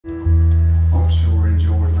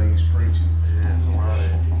preaching.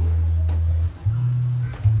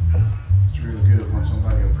 It's really good when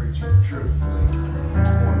somebody will preach you the truth. It's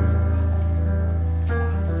wonderful.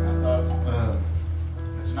 I thought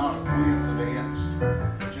it's not a coincidence,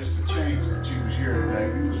 just a chance that you was here today.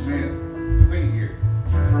 You was meant to be here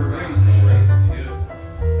for a reason.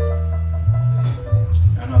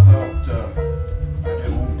 And I thought I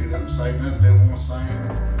didn't want to get up and say nothing, didn't want to sing.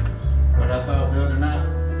 But I thought the other night,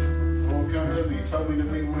 the Lord come to me and told me to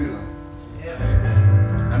be willing.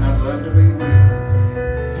 And I'd love to be willing.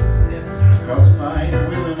 Because if I ain't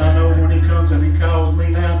willing, I know when He comes and He calls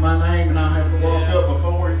me down my name and I have to walk up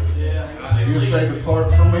before Him, He'll say,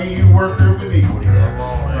 "Depart from me, you worker of iniquity,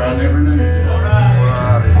 for I never knew you."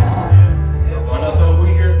 But I thought we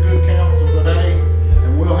hear good counsel today,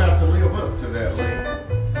 and we'll have to live up to that, Lee.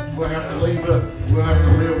 We'll have to live up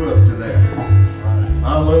to that.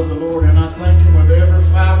 I love the Lord and I thank Him with every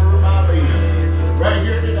fiber of my being. Right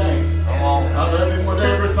here today. I love Him with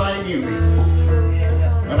everything in me.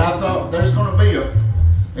 But I thought it's going to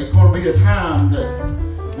be a time that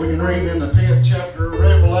we can read in the 10th chapter of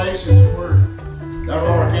Revelations where that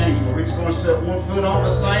archangel, he's going to set one foot on the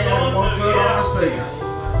sand and one foot on the sea.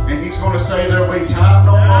 And he's going to say there'll be time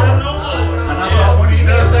no more. And I thought when he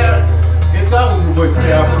does that, it's over with,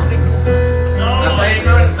 Calvary.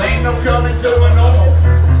 There ain't no coming to it no more.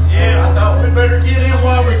 I thought we better get in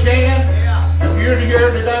while we can. If you're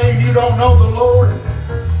here today and you don't know the Lord,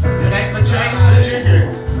 it ain't the chance that you're here.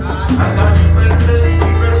 I thought you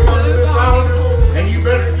better come to this altar and you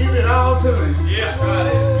better give it all to Him.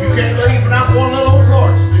 You can't leave not one little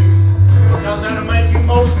part, Steve, because that'll make you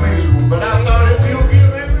most miserable. But I thought if you'll give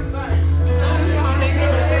everything,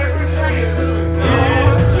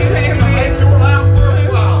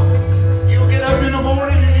 you'll get up in the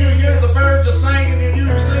morning and you'll hear the birds are singing and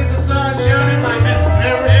you'll see the sun shining like you've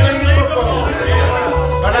never seen it before.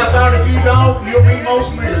 But I thought if you don't, you'll be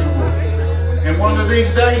most miserable. And one of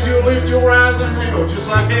these days you'll lift your eyes in hell just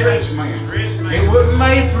like the rich man. It wasn't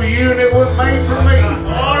made for you and it wasn't made for me.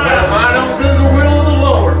 But if I don't do the will of the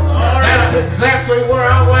Lord, that's exactly where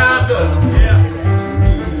I wind up.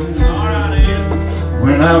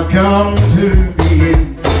 When I've come to